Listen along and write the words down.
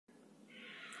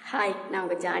Hi, நான்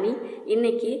உங்கள் Johnny.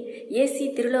 இன்னைக்கு ஏசி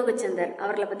திருலோகச்சந்தர்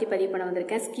அவர்களை பற்றி பதிவு பண்ண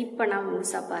வந்திருக்கேன். ஸ்கிப் பண்ணாமல்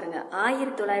முழுசாக பாருங்கள்.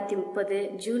 1930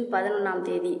 ஜூன்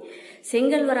 11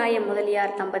 செங்கல்வராய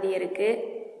முதலியார் தம்பதியருக்கு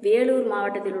வேலூர்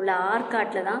மாவட்டத்தில் உள்ள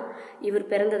ஆற்காட்டில் தான் இவர்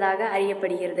பிறந்ததாக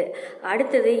அறியப்படுகிறது.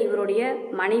 அடுத்தது இவருடைய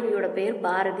மனைவியோட பெயர்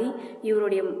பாரதி.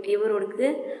 இவருக்கு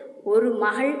ஒரு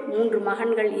மகள் 3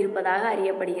 மகன்கள் இருப்பதாக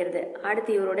அறியப்படுகிறது.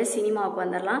 அடுத்து இவரோட சினிமாவுக்கு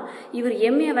வந்துடலாம். இவர்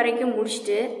எம்ஏ வரைக்கும்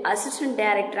முடிச்சுட்டு அசிஸ்டன்ட்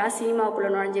டைரக்டராக சினிமாவுக்குள்ள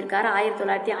நுழைஞ்சிருக்காரு.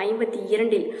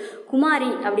 1952 குமாரி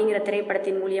அப்படிங்கிற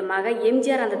திரைப்படத்தின் மூலியமாக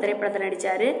எம்ஜிஆர் அந்த திரைப்படத்தில்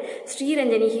நடித்தார்.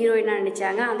 ஸ்ரீரஞ்சனி ஹீரோயினாக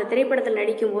நடித்தாங்க. அந்த திரைப்படத்தில்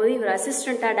நடிக்கும்போது இவர்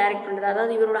அசிஸ்டண்ட்டாக டைரக்ட் பண்ணுறது.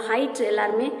 அதாவது இவரோட ஹைட்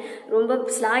எல்லாருமே ரொம்ப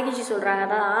ஸ்லாகிச்சு சொல்கிறாங்க.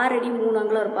 அதாவது 6 அடி 3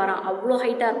 அங்குலம் இருப்பாராம். அவ்வளோ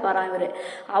ஹைட்டாக இருப்பாராம் இவர்.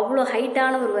 அவ்வளோ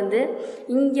ஹைட்டானவர்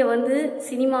இங்கே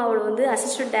சினிமாவில்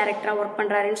அசிஸ்டன்ட் டைரக்டராக ஒர்க்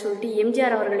பண்ணுறாருன்னு சொல்லிட்டு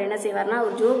எம்ஜிஆர் அவர்கள் என்ன செய்வார்னா,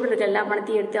 அவர் ஜோப்பில் இருக்க எல்லா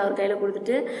பணத்தையும் எடுத்து அவர் கையில்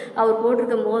கொடுத்துட்டு அவர்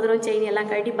போட்டிருக்க மோதிரம் செயின் எல்லாம்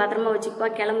கழட்டி பத்திரமா வச்சுக்கப்பா,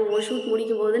 கிளம்பு, ஒரு ஷூட்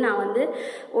முடிக்கும் போது நான்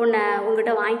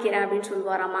உங்ககிட்ட வாங்கிக்கிறேன் அப்படின்னு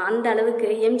சொல்லுவாராமா. அந்த அளவுக்கு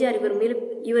எம்ஜிஆர்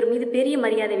இவர் மீது பெரிய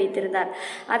மரியாதை வைத்திருந்தார்.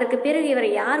 அதற்கு பிறகு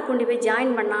இவரை யார் கொண்டு போய்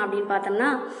ஜாயின் பண்ணா அப்படின்னு பார்த்தோம்னா,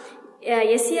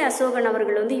 எஸ்.ஏ. அசோகன்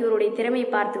அவர்கள் இவருடைய திறமையை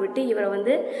பார்த்துவிட்டு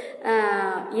இவரை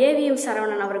ஏவிஎம்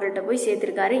சரவணன் அவர்கள்ட்ட போய்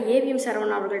சேர்த்திருக்காரு. ஏவிஎம்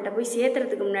சரவணன் அவர்கள்ட்ட போய்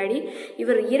சேர்த்துறதுக்கு முன்னாடி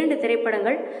இவர் 2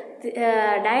 திரைப்படங்கள்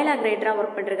டயலாக் ரைட்டராக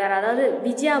ஒர்க் பண்ணிருக்காரு. அதாவது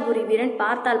விஜயாபுரி வீரன்,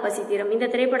 பார்த்தால் பசி தீரம், இந்த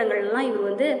திரைப்படங்கள்லாம்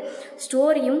இவர்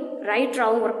ஸ்டோரியும்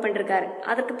ரைட்டராகவும் ஒர்க் பண்ணிருக்காரு.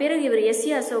 அதற்கு பிறகு இவர்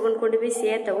எஸ்.ஏ. அசோகன் கொண்டு போய்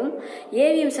சேர்த்தவும்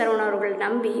ஏவிஎம் சரவணன் அவர்கள்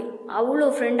நம்பி அவ்வளோ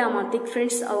ஃப்ரெண்டாமா, திக்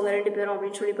ஃப்ரெண்ட்ஸ் அவங்க 2 பேரும்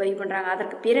அப்படின்னு சொல்லி பதிவு பண்ணுறாங்க.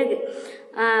 அதற்கு பிறகு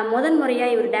முதன்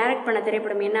முறையாக இவர் டைரக்ட் பண்ண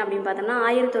திரைப்படம் என்ன அப்படின்னு பார்த்தோம்னா,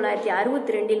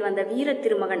 1962 வந்த வீர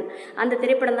திருமகன். அந்த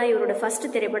திரைப்படம் தான் இவரோட ஃபர்ஸ்ட்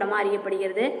திரைப்படமாக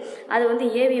அறியப்படுகிறது. அது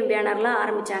ஏவிஎம் பேனர்ல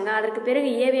ஆரம்பிச்சாங்க. அதற்கு பிறகு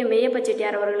ஏவிஎம் மெய்யப்ப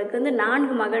செட்டியார் அவர்களுக்கு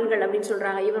 4 மகன்கள் அப்படின்னு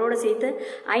சொல்றாங்க. இவரோட சேர்த்து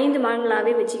 5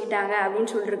 மகன்களாவே வச்சுக்கிட்டாங்க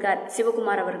அப்படின்னு சொல்லியிருக்கார்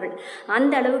சிவகுமார் அவர்கள்.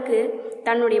 அந்த அளவுக்கு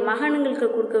தன்னுடைய மகன்களுக்கு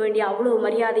கொடுக்க வேண்டிய அவ்வளவு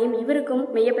மரியாதையும் இவருக்கும்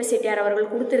மெய்யப்ப செட்டியார்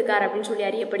அவர்கள் கொடுத்திருக்கார் அப்படின்னு சொல்லி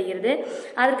அறியப்படுகிறது.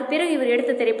 அதற்கு பிறகு இவர்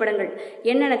எடுத்த திரைப்படங்கள்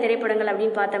என்னென்ன திரைப்படங்கள்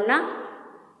அப்படின்னு பார்த்தோம்னா,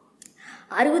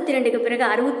 62க்கு பிறகு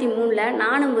 63ல்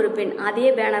நானும் ஒரு பெண் அதே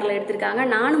பேனரில் எடுத்திருக்காங்க.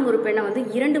 நானும் ஒரு பெண்ணை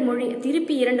 2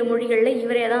 மொழிகளில்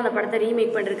இவரே தான் அந்த படத்தை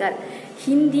ரீமேக் பண்ணிருக்கார்.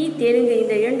 ஹிந்தி, தெலுங்கு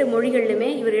இந்த 2 மொழிகளிலுமே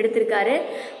இவர் எடுத்திருக்காரு.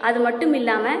 அது மட்டும்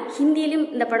இல்லாமல் ஹிந்தியிலும்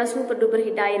இந்த படம் சூப்பர் டூப்பர்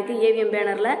ஹிட் ஆயிருக்கு ஏவிஎம்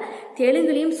பேனரில்.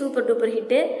 தெலுங்குலேயும் சூப்பர் டூப்பர்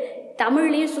ஹிட்டு,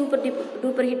 தமிழ்லையும் சூப்பர்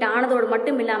டூப்பர் ஹிட் ஆனதோடு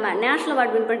மட்டும் இல்லாமல் நேஷனல்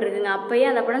அவார்டு வின் பண்ணிருக்குங்க. அப்பயே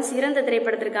அந்த படம் சிறந்த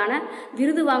திரைப்படத்திற்கான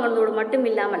விருது வாங்கினதோடு மட்டும்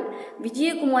இல்லாமல்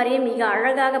விஜயகுமாரியை மிக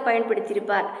அழகாக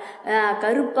பயன்படுத்தியிருப்பார்.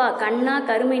 கருப்பா கண்ணா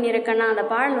கருமை நிறக்கண்ணா அந்த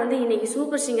பாடல் இன்னைக்கு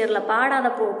சூப்பர் சிங்கரில் பாடாத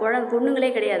பொண்ணுங்களே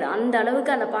கிடையாது. அந்த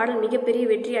அளவுக்கு அந்த பாடல் மிகப்பெரிய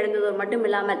வெற்றி அடைந்ததோடு மட்டும்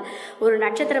இல்லாமல் ஒரு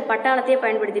நட்சத்திர பட்டாளத்தையே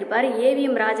பயன்படுத்தியிருப்பார்.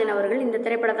 ஏவிஎம் ராஜன் அவர்கள் இந்த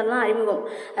திரைப்படத்திலாம் அறிமுகம்.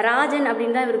 ராஜன்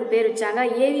அப்படின்னு தான் இவருக்கு பேர் வச்சாங்க.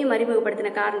 ஏவிஎம்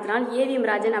அறிமுகப்படுத்தின காரணத்தினால் ஏவிஎம்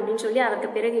ராஜன் அப்படின்னு சொல்லி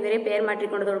அதற்கு பிறகு இவரே பெயர்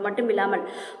மாற்றிக் கொண்டதோடு மட்டும் இல்லாமல்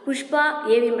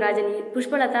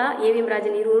புஷ்பலதா ஏவிஎம்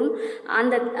ராஜன் இருவரும்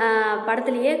அந்த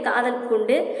படத்திலேயே காதல்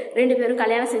கொண்டு 2 பேரும்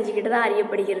கல்யாணம் செஞ்சுக்கிட்டு தான்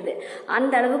அறியப்படுகிறது.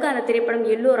 அந்த அளவுக்கு அந்த திரைப்படம்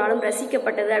எல்லோராலும்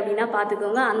ரசிக்கப்பட்டது அப்படின்னா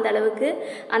பார்த்துக்கோங்க. அந்த அளவுக்கு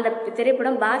அந்த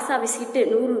திரைப்படம் பாக்ஸ் ஆஃபீஸ் ஹிட்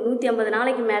 100-150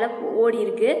 நாளைக்கு மேலே ஓடி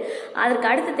இருக்கு. அதற்கு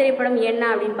அடுத்த திரைப்படம் என்ன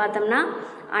அப்படின்னு பார்த்தோம்னா,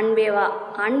 அன்பேவா.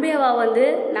 அன்பேவா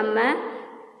நம்ம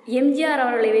எம்ஜிஆர்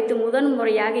அவர்களை வைத்து முதன்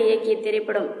முறையாக இயக்கிய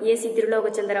திரைப்படம் ஏசி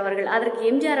திருலோகச்சந்தர் அவர்கள். அதற்கு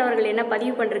எம்ஜிஆர் அவர்கள் என்ன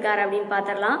பதிவு பண்ணிருக்காரு அப்படின்னு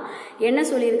பார்த்தரலாம். என்ன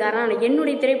சொல்லியிருக்காருன்னா,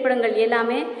 என்னுடைய திரைப்படங்கள்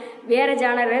எல்லாமே வேற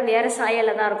ஜானர வேற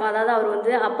சாயலில் தான் இருக்கும். அதாவது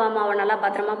அவர் அப்பா அம்மாவை நல்லா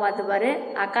பத்திரமா பார்த்துப்பாரு,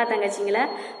 அக்கா தங்கச்சிங்களை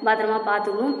பத்திரமா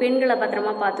பார்த்துக்கணும், பெண்களை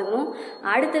பத்திரமா பார்த்துக்கணும்.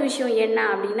 அடுத்த விஷயம் என்ன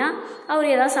அப்படின்னா,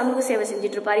 அவர் ஏதாவது சமூக சேவை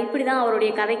செஞ்சுட்டு இருப்பார். இப்படி தான்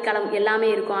அவருடைய கதைக்களம் எல்லாமே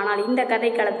இருக்கும். ஆனால் இந்த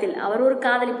கதைக்களத்தில் அவர் ஒரு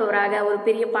காதலிப்பவராக, ஒரு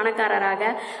பெரிய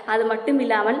பணக்காரராக, அது மட்டும்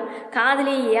இல்லாமல்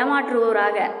காதலியை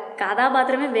ஏமாற்றுபவராக,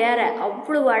 கதாபாத்திரமே வேற,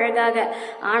 அவ்வளவு அழகாக.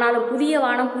 ஆனாலும் புதிய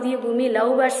வானம் புதிய பூமி,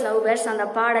 லவ் பேர்ட்ஸ் அந்த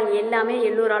பாடல் எல்லாமே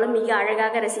எல்லோராலும் மிக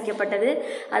அழகாக ரசிக்கப்பட்டது.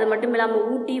 அது மட்டும் இல்லாமல்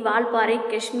ஊட்டி, வால்பாறை,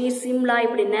 காஷ்மீர், சிம்லா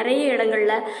இப்படி நிறைய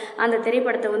இடங்கள்ல அந்த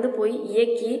திரைப்படத்தை போய்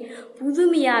இயக்கி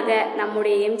புதுமையாக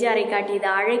நம்முடைய எம்ஜிஆரை காட்டியது.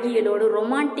 அழகியலோடு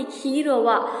ரொமான்டிக்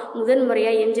ஹீரோவா முதன்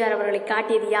முறையா எம்ஜிஆர் அவர்களை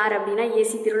காட்டியது யார் அப்படின்னா,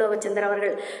 ஏசி திருலோகச்சந்தர்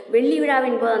அவர்கள். வெள்ளி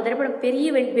விழாவின் போது அந்த திரைப்படம்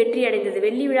பெரிய வெற்றி அடைந்தது.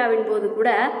 வெள்ளி விழாவின் போது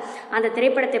கூட அந்த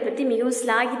திரைப்படத்தை பற்றி மிகவும்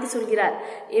ஸ்லாகித்து சொல்கிறார்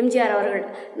எம்ஜிஆர் அவர்கள்.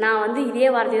 நான் இதே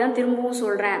வார்த்தை தான் திரும்பவும்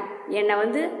சொல்றேன், என்னை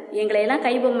எங்களையெல்லாம்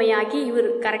கைபொம்மையாக்கி இவர்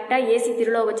கரெக்டாக ஏசி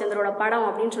திருலோகச்சந்தரோட படம்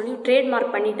அப்படின்னு சொல்லி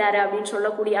ட்ரேட்மார்க் பண்ணிட்டாரு அப்படின்னு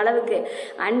சொல்லக்கூடிய அளவுக்கு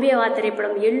அன்பேவா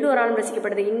திரைப்படம் எல்லோராலும்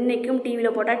ரசிக்கப்பட்டது. இன்னைக்கும்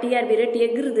டிவியில் போட்டால் டிஆர்பி ரேட்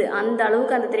எகிருது. அந்த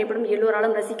அளவுக்கு அந்த திரைப்படம்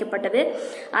எல்லோராலும் ரசிக்கப்பட்டது.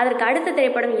 அதற்கு அடுத்த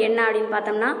திரைப்படம் என்ன அப்படின்னு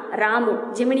பார்த்தோம்னா, ராமு.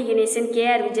 ஜெமினி கணேசன்,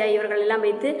 கேஆர் விஜய் இவர்கள் எல்லாம்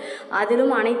வைத்து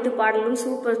அதிலும் அனைத்து பாடலும்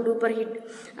சூப்பர் டூப்பர் ஹிட்.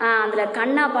 அதில்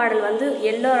கண்ணா பாடல்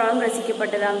எல்லோராலும்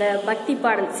ரசிக்கப்பட்டது. அந்த பக்தி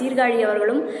பாடல் சீர்காழி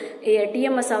அவர்களும்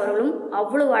டிஎம்எஸ் அவர்களும்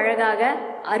அவ்வளவு அழகாக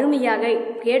அருமையாக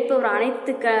கேட்பவர்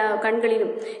அனைத்து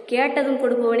கண்களிலும் கேட்டதும்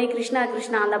கொடுப்பவனே கிருஷ்ணா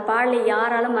கிருஷ்ணா அந்த பாடலை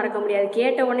யாராலும் மறக்க முடியாது.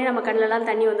 கேட்ட உடனே நம்ம கண்ணிலெல்லாம்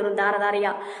தண்ணி வந்துடும்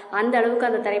தாரதாரையா. அந்த அளவுக்கு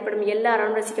அந்த திரைப்படம்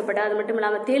எல்லாராலும் ரசிக்கப்பட்டது. அது மட்டும்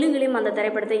இல்லாமல் தெலுங்குலையும் அந்த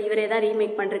திரைப்படத்தை இவரே தான்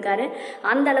ரீமேக் பண்ணிருக்காரு.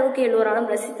 அந்த அளவுக்கு எல்லோராலும்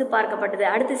ரசித்து பார்க்கப்பட்டது.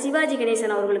 அடுத்து சிவாஜி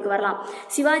கணேசன் அவர்களுக்கு வரலாம்.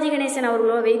 சிவாஜி கணேசன்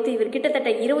அவர்களோட வைத்து இவர் கிட்டத்தட்ட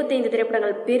 25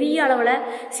 திரைப்படங்கள் பெரிய அளவில்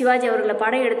சிவாஜி அவர்களை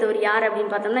படம் எடுத்தவர் யார்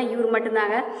அப்படின்னு பார்த்தோம்னா இவர்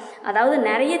மட்டும்தாங்க. அதாவது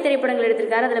நிறைய திரைப்படங்கள்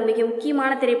எடுத்திருக்காரு. அதில் மிக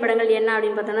முக்கியமான திரைப்படங்கள் என்ன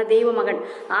அப்படின்னு பார்த்தோம்னா தெய்வ மகன்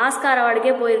ஆஸ்கார்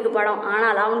அவார்டுக்கே போயிருக்கு படம்.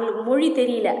 ஆனால் அவங்களுக்கு மொழி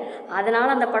தெரியல, அதனால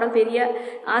அந்த படம் பெரிய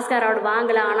ஆஸ்கார் அவார்டு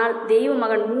வாங்கல. ஆனால் தெய்வ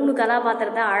மகன் 3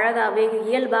 கதாபாத்திரத்தை அழகா வெகு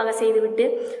இயல்பாக செய்துவிட்டு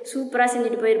சூப்பரா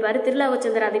செஞ்சுட்டு போயிருப்பாரு.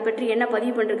 திருலோகச்சந்தர் அதை பற்றி என்ன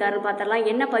பதிவு பண்ணிருக்காருன்னு பார்த்தரலாம்.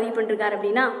 என்ன பதிவு பண்ணிருக்காரு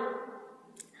அப்படின்னா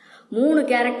 3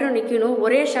 கேரக்டரும் நிற்கணும்,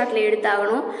 ஒரே ஷாட்டில்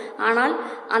எடுத்தாகணும். ஆனால்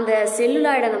அந்த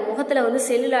செல்லுலாய்டு அந்த முகத்தில் வந்து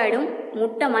செல்லுலாய்டும்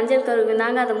முட்டை மஞ்சள் கருவு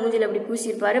தாங்க அந்த மூஞ்சில் அப்படி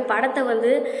பூசியிருப்பார். படத்தை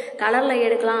வந்து கலரில்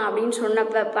எடுக்கலாம் அப்படின்னு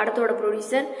சொன்னப்ப படத்தோட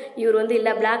ப்ரொடியூசர் இவர் வந்து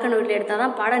இல்லை பிளாக் அண்ட் ஒயிட்டில் எடுத்தால்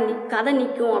தான் படம் கதை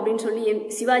நிற்கும் அப்படின்னு சொல்லி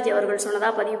சிவாஜி அவர்கள்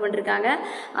சொன்னதாக பதிவு பண்ணிருக்காங்க.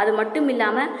 அது மட்டும்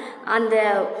இல்லாமல் அந்த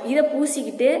இதை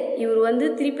பூசிக்கிட்டு இவர் வந்து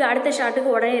திருப்பி அடுத்த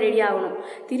ஷாட்டுக்கு உடனே ரெடி ஆகணும்.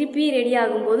 திருப்பி ரெடி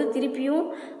ஆகும்போது திருப்பியும்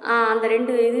அந்த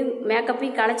 2 இது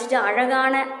மேக்கப்பையும் கலைச்சிட்டு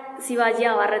அழகான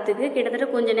சிவாஜியாக வர்றதுக்கு கிட்டத்தட்ட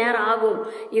கொஞ்சம் நேரம் ஆகும்.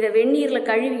 இதை வெந்நீரில்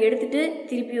கழுவி எடுத்துட்டு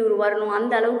திருப்பி ஒரு வரணும்.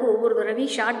 அந்த அளவுக்கு ஒவ்வொரு தடவை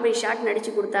ஷார்ட் பை ஷார்ட்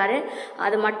நடிச்சு கொடுத்தாரு.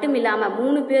 அது மட்டும் இல்லாமல்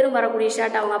 3 பேரும் வரக்கூடிய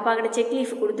ஷாட் அவங்க அப்பா கிட்ட செக்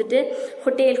லீஃப் கொடுத்துட்டு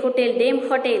ஹோட்டேல் ஹோட்டேல் டேம்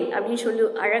ஹோட்டேல் அப்படின்னு சொல்லி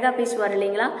அழகாக பேசுவார்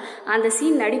இல்லைங்களா. அந்த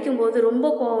சீன் நடிக்கும்போது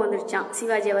ரொம்ப கோவம் வந்துருச்சான்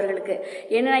சிவாஜி அவர்களுக்கு.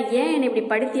 ஏன்னா ஏன் என்னை இப்படி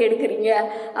படுத்தி எடுக்கிறீங்க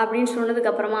அப்படின்னு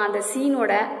சொன்னதுக்கு அப்புறமா அந்த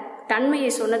சீனோட தன்மையை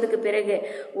சொன்னதுக்கு பிறகு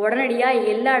உடனடியாக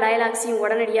எல்லா டயலாக்ஸையும்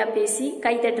உடனடியாக பேசி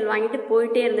கைத்தட்டல் வாங்கிட்டு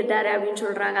போயிட்டே இருந்துட்டாரு அப்படின்னு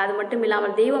சொல்கிறாங்க. அது மட்டும்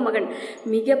இல்லாமல் தெய்வ மகன்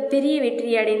மிகப்பெரிய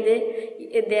வெற்றி அடைந்து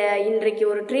இன்றைக்கு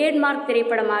ஒரு ட்ரேட்மார்க்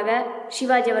திரைப்படமாக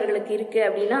சிவாஜி அவர்களுக்கு இருக்குது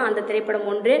அப்படின்னா அந்த திரைப்படம்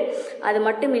ஒன்று. அது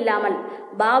மட்டும் இல்லாமல்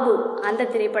பாபு அந்த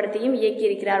திரைப்படத்தையும்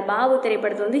இயக்கியிருக்கிறார். பாபு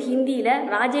திரைப்படத்தை வந்து ஹிந்தியில்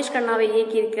ராஜேஷ் கண்ணாவை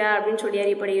இயக்கியிருக்கிறார் அப்படின்னு சொல்லி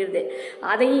அறியப்படுகிறது.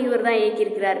 அதையும் இவர் தான்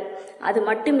இயக்கியிருக்கிறார். அது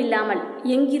மட்டும் இல்லாமல்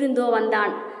எங்கிருந்தோ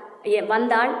வந்தால்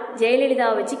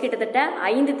ஜெயலலிதாவை வச்சு கிட்டத்தட்ட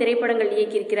 5 திரைப்படங்கள்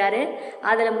இயக்கியிருக்கிறாரு.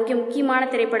 அதில் முக்கியமான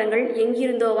திரைப்படங்கள்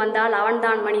எங்கிருந்தோ வந்தால்,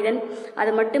 அவன்தான் மனிதன்,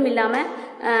 அது மட்டும் இல்லாமல்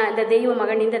இந்த தெய்வ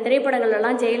மகன், இந்த திரைப்படங்கள்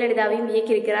எல்லாம் ஜெயலலிதாவையும்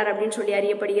இயக்கியிருக்கிறார் அப்படின்னு சொல்லி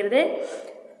அறியப்படுகிறது.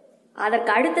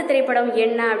 அதற்கு அடுத்த திரைப்படம்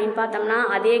என்ன அப்படின்னு பார்த்தோம்னா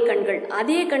அதே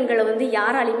கண்களை வந்து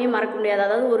யாராலையுமே மறக்க முடியாது.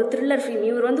 அதாவது ஒரு த்ரில்லர் ஃபிலிம்.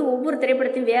 இவர் வந்து ஒவ்வொரு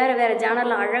திரைப்படத்தையும் வேறு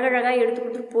ஜானரில் அழகழகாக எடுத்து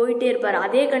கொடுத்துட்டு போயிட்டே இருப்பார்.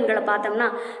 அதே கண்களை பார்த்தோம்னா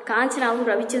காஞ்சனாவும்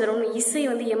ரவிச்சந்திரனும் இசை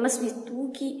வந்து MSV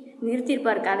தூக்கி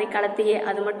நிறுத்தியிருப்பார் கதை களத்தையே.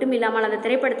 அது மட்டும் இல்லாமல் அந்த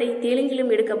திரைப்படத்தை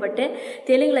தெலுங்கிலும் எடுக்கப்பட்டு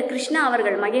தெலுங்குல கிருஷ்ணா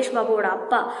அவர்கள் மகேஷ் பாபுவோட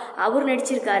அப்பா அவர்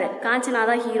நடிச்சிருக்காரு. காஞ்சனா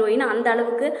தான் ஹீரோயின். அந்த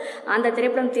அளவுக்கு அந்த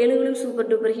திரைப்படம் தெலுங்கிலும் சூப்பர்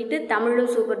டூப்பர் ஹிட், தமிழிலும்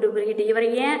சூப்பர் டூப்பர் ஹிட். இவரை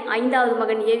ஏன் 5வது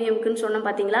மகன் ஏவிஎம்க்குன்னு சொன்னோம்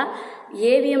பார்த்தீங்களா.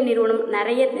 ஏவிஎம் நிறுவனம்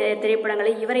நிறைய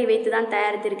திரைப்படங்களை இவரை வைத்து தான்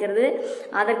தயாரித்திருக்கிறது.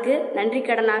 அதற்கு நன்றி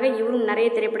கடனாக இவரும் நிறைய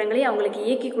திரைப்படங்களை அவங்களுக்கு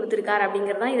இயக்கி கொடுத்திருக்கார்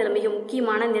அப்படிங்கிறது தான் இதில் மிக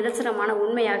முக்கியமான நிதர்சனமான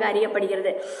உண்மையாக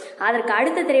அறியப்படுகிறது. அதற்கு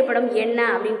அடுத்த திரைப்படம் என்ன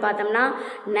அப்படின்னு பார்த்தோம்னா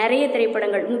நிறைய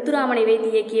திரைப்படங்கள். முத்துராமனை வைத்து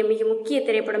இயக்கிய மிக முக்கிய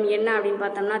திரைப்படம் என்ன அப்படின்னு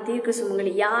பார்த்தோம்னா தீர்க்க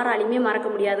சுமங்கலி. யாராலையுமே மறக்க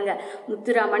முடியாதுங்க.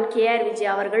 முத்துராமன், KR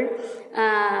விஜய் அவர்கள்,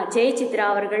 ஜெயசித்ரா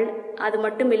அவர்கள், அது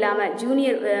மட்டும் இல்லாமல்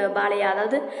ஜூனியர் பாலையா,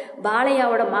 அதாவது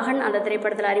பாலையாவோட மகன் அந்த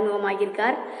திரைப்படத்தில்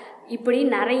அறிமுகமாகியிருக்கார். இப்படி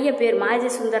நிறைய பேர், மாஜி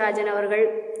சுந்தரராஜன் அவர்கள்,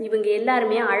 இவங்க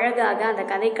எல்லாருமே அழகாக அந்த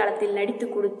கதை களத்தில் நடித்து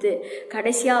கொடுத்து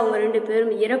கடைசியாக அவங்க 2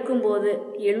 பேரும் இறக்கும்போது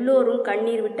எல்லோரும்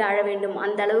கண்ணீர் விட்டு அழ வேண்டும்.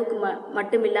 அந்த அளவுக்கு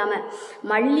மட்டும் இல்லாமல்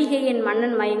மல்லிகை என்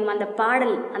மன்னன் மயங்கும் அந்த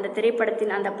பாடல், அந்த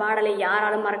திரைப்படத்தின் அந்த பாடலை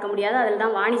யாராலும் மறக்க முடியாது. அதில்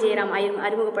தான் வாணி ஜெயராம்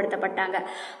அறிமுகப்படுத்தப்பட்டாங்க.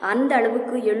 அந்த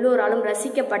அளவுக்கு எல்லோராலும்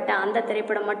ரசிக்கப்பட்ட அந்த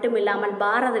திரைப்படம் மட்டும் இல்லாமல்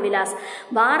பாரத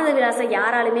விலாசை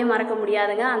யாராலுமே மறக்க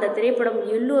முடியாதுங்க. அந்த திரைப்படம்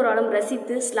எல்லோராலும்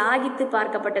ரசித்து ஸ்லாகித்து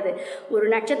பார்க்கப்பட்டது. ஒரு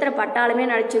நட்சத்திர பட்டாலுமே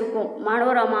நடிச்சிருக்கும்.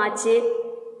 மனோரமா ஆச்சு,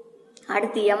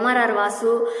 அடுத்து MRR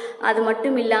வாசு, அது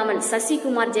மட்டும் இல்லாமல்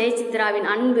சசிகுமார், ஜெயசித்ராவின்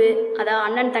அன்பு, அதாவது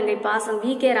அண்ணன் தங்கை பாசம்,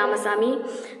 VK ராமசாமி,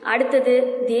 அடுத்தது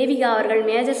தேவிகா அவர்கள்,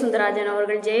 மேஜர் சுந்தரராஜன்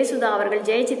அவர்கள், ஜெயசுதா அவர்கள்,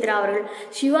 ஜெயசித்ரா அவர்கள்,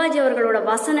 சிவாஜி அவர்களோட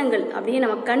வசனங்கள் அப்படியே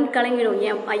நம்ம கண் கலங்கிடும்.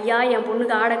 என் ஐயா, என்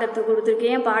பொண்ணுக்கு ஆட கற்று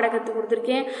கொடுத்துருக்கேன், பாட கற்று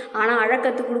கொடுத்துருக்கேன், ஆனால் அழ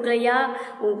கற்று கொடுக்கலையா,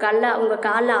 உங்கள்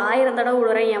காலில் 1000 தடவை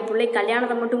விடுறேன், என் பிள்ளை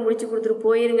கல்யாணத்தை மட்டும் முடிச்சு கொடுத்துட்டு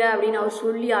போயிருங்க அப்படின்னு அவர்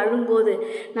சொல்லி அழும்போது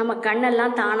நம்ம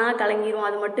கண்ணெல்லாம் தானாக கலங்கிடும்.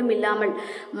 அது மட்டும் இல்லாமல்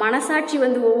மனச மனசாட்சி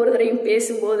வந்து ஒவ்வொருத்தரையும்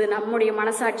பேசும்போது நம்முடைய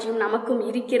மனசாட்சியும் நமக்கும்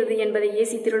இருக்கிறது என்பதை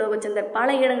ஏசி திருலோகச்சந்தர்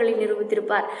பல இடங்களில்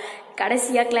நிரூபித்திருப்பார்.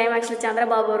 கடைசியாக கிளைமேக்ஸில்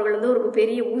சந்திரபாபு அவர்கள் வந்து ஒரு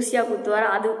பெரிய ஊசியாக குத்துவார்.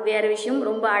 அது வேறு விஷயம்.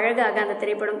 ரொம்ப அழகாக அந்த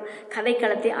திரைப்படம்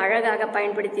கதைக்களத்தை அழகாக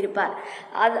பயன்படுத்தியிருப்பார்.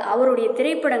 அது அவருடைய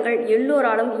திரைப்படங்கள்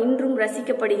எல்லோராலும் இன்றும்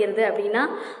ரசிக்கப்படுகிறது. அப்படின்னா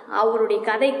அவருடைய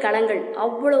கதைக்களங்கள்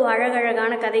அவ்வளவு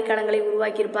அழகழகான கதைக்களங்களை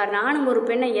உருவாக்கியிருப்பார். நானும் ஒரு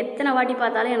பெண்ணை எத்தனை வாட்டி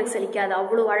பார்த்தாலும் எனக்கு சலிக்காது.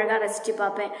 அவ்வளோ அழகாக ரசித்து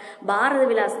பார்ப்பேன். பாரத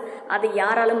விலாஸ் அதை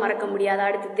யாராலும் மறக்க முடியாது.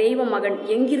 அடுத்து தெய்வ மகன்,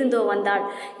 எங்கிருந்தோ வந்தால்,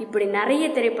 இப்படி நிறைய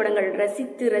திரைப்படங்கள்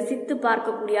ரசித்து ரசித்து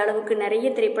பார்க்கக்கூடிய அளவுக்கு நிறைய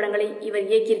திரைப்படங்களை இவர்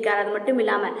இயக்கியிருக்கார். அது மட்டும்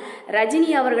இல்லாமல் ரஜினி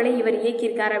அவர்களை இவர்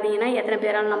இயக்கியிருக்கார் அப்படின்னா எத்தனை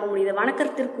பேரால் நம்ப முடியுது.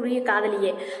 வணக்கத்திற்குரிய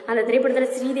காதலியே அந்த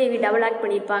திரைப்படத்தில் ஸ்ரீதேவி டபுள் ஆக்ட்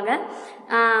பண்ணியிருப்பாங்க.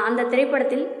 அந்த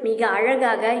திரைப்படத்தில் மிக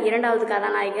அழகாக இரண்டாவது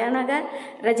கதாநாயகனாக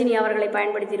ரஜினி அவர்களை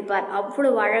பயன்படுத்தியிருப்பார்.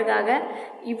 அவ்வளவு அழகாக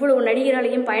இவ்வளவு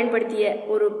நடிகர்களையும் பயன்படுத்திய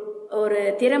ஒரு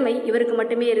திறமை இவருக்கு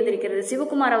மட்டுமே இருந்திருக்கிறது.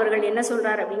 சிவகுமார் அவர்கள் என்ன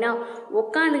சொல்றாரு அப்படின்னா,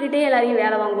 உட்காந்துக்கிட்டே எல்லாரையும்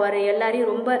வேலை வாங்குவார், எல்லாரையும்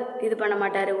ரொம்ப இது பண்ண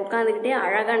மாட்டார், உட்காந்துக்கிட்டே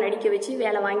அழகாக நடிக்க வச்சு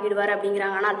வேலை வாங்கிடுவார்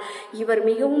அப்படிங்கிறாங்க. ஆனால் இவர்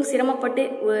மிகவும் சிரமப்பட்டு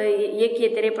இயக்கிய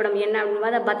திரைப்படம் என்ன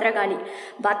அப்படின்னா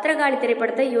பத்ரகாளி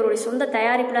திரைப்படத்தை இவருடைய சொந்த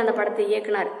தயாரிப்பில் அந்த படத்தை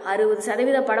இயக்குனார்.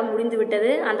 60% படம் முடிந்து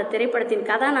விட்டது. அந்த திரைப்படத்தின்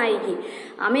கதாநாயகி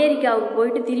அமெரிக்காவுக்கு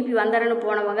போயிட்டு திருப்பி வந்தாரன்னு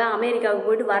போனவங்க அமெரிக்காவுக்கு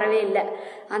போயிட்டு வரவே இல்லை.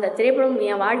 அந்த திரைப்படம்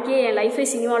என் வாழ்க்கையே, என் லைஃபே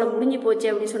சினிமாவில் முடிஞ்சு போச்சு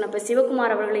அப்படின்னு சொன்னப்ப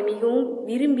சிவகுமார் அவர்களை மிகவும்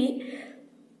விரும்பி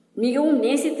மிகவும்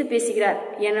நேசித்து பேசுகிறார்.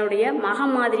 என்னுடைய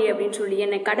மகன் மாதிரி அப்படின்னு சொல்லி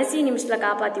என்னை கடைசி நிமிஷத்தில்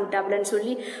காப்பாற்றி விட்டாப்லன்னு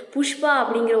சொல்லி புஷ்பா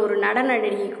அப்படிங்கிற ஒரு நடன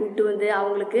நடிகையை கூப்பிட்டு வந்து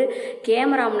அவங்களுக்கு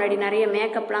கேமரா முன்னாடி நிறைய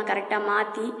மேக்கப்லாம் கரெக்டாக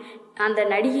மாற்றி அந்த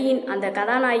நடிகையின் அந்த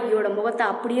கதாநாயகியோட முகத்தை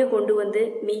அப்படியே கொண்டு வந்து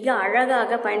மிக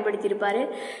அழகாக பயன்படுத்தியிருப்பார்.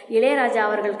 இளையராஜா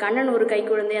அவர்கள் கண்ணன் ஒரு கை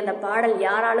குழந்தை அந்த பாடல்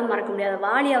யாராலும் மறக்க முடியாது.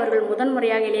 வாலி அவர்கள்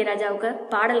முதன்முறையாக இளையராஜாவுக்கு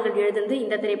பாடல்கள் எழுதுந்து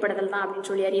இந்த திரைப்படத்தில் தான் அப்படின்னு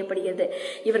சொல்லி அறியப்படுகிறது.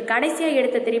 இவர் கடைசியாக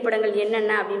எடுத்த திரைப்படங்கள்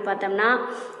என்னென்ன அப்படின்னு பார்த்தோம்னா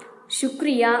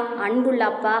சுக்ரியா, அன்புள்ள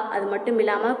அப்பா, அது மட்டும்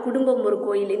இல்லாமல் குடும்பம் ஒரு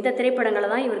கோயில், இந்த திரைப்படங்களை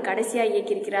தான் இவர் கடைசியாக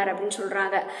இயக்கியிருக்கிறார் அப்படின்னு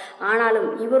சொல்கிறாங்க. ஆனாலும்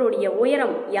இவருடைய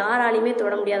உயரம் யாராலையுமே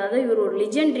தொட முடியாது. அதாவது இவர் ஒரு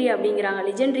லிஜெண்ட்ரி அப்படிங்கிறாங்க.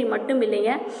 லிஜெண்ட்ரி மட்டும்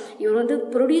இல்லைங்க, இவர் வந்து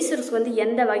ப்ரொடியூசர்ஸ் வந்து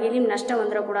எந்த வகையிலும் நஷ்டம்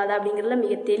வந்துடக்கூடாது அப்படிங்கிறதுல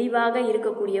மிக தெளிவாக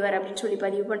இருக்கக்கூடியவர் அப்படின்னு சொல்லி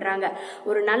பதிவு பண்ணுறாங்க.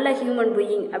 ஒரு நல்ல ஹியூமன்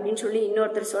பீயிங் அப்படின்னு சொல்லி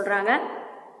இன்னொருத்தர் சொல்கிறாங்க.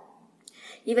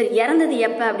 இவர் இறந்தது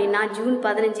எப்போ அப்படின்னா ஜூன்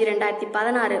 15,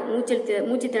 2016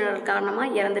 மூச்சு திணறல்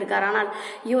காரணமாக இறந்திருக்கார். ஆனால்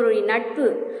இவருடைய நட்பு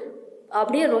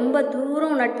அப்படியே ரொம்ப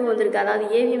தூரம் நட்பு வந்திருக்கு. அதாவது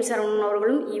ஏவிஎம் சரவணன்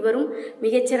அவர்களும் இவரும்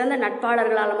மிகச்சிறந்த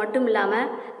நட்பாளர்களால் மட்டும்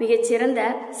இல்லாமல் மிகச்சிறந்த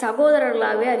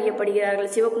சகோதரர்களாகவே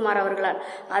அறியப்படுகிறார்கள் சிவகுமார் அவர்களால்.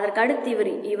 அதற்கடுத்து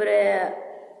இவர்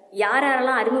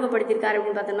யாரெல்லாம் அறிமுகப்படுத்தியிருக்காரு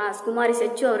அப்படின்னு பார்த்தோம்னா குமாரி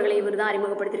செச்சு அவர்களை இவர் தான்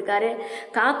அறிமுகப்படுத்தியிருக்காரு.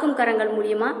 காக்கும் கரங்கள்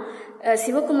மூலியமாக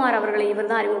சிவகுமார் அவர்களை இவர்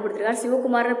தான் அறிமுகப்படுத்திருக்காரு.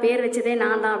 சிவகுமார் பேர் வச்சதே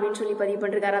நான் தான் அப்படின்னு சொல்லி பதிவு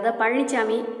பண்ணிருக்காரு. அதாவது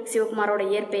பழனிசாமி சிவகுமாரோட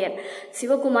இயற்பெயர்.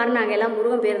 சிவகுமார் நாங்கள் எல்லாம்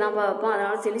முருகன் பேர் தான் வைப்போம்,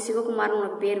 அதனால சொல்லி சிவகுமார்னு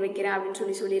உனக்கு பேர் வைக்கிறேன்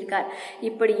அப்படின்னு சொல்லியிருக்கார்.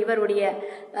 இப்படி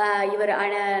இவர்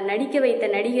நடிக்க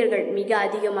வைத்த நடிகர்கள் மிக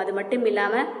அதிகம். அது மட்டும்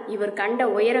இல்லாமல் இவர் கண்ட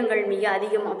உயரங்கள் மிக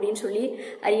அதிகம் அப்படின்னு சொல்லி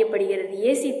அறியப்படுகிறது.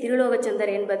 ஏசி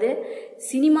திருலோகச்சந்தர் என்பது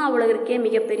சினிமா உலகிற்கே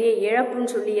மிகப்பெரிய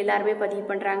இழப்புன்னு சொல்லி எல்லாருமே பதிவு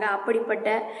பண்றாங்க. அப்படிப்பட்ட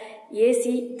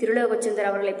ஏசி திருலோகச்சந்தர்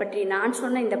அவர்களை பற்றி நான்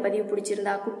சொன்ன இந்த பதிவு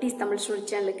பிடிச்சிருந்தா குட்டீஸ் தமிழ் ஸ்டோரி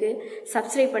சேனலுக்கு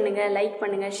சப்ஸ்கிரைப் பண்ணுங்க, லைக்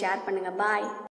பண்ணுங்க, ஷேர் பண்ணுங்க. பாய்.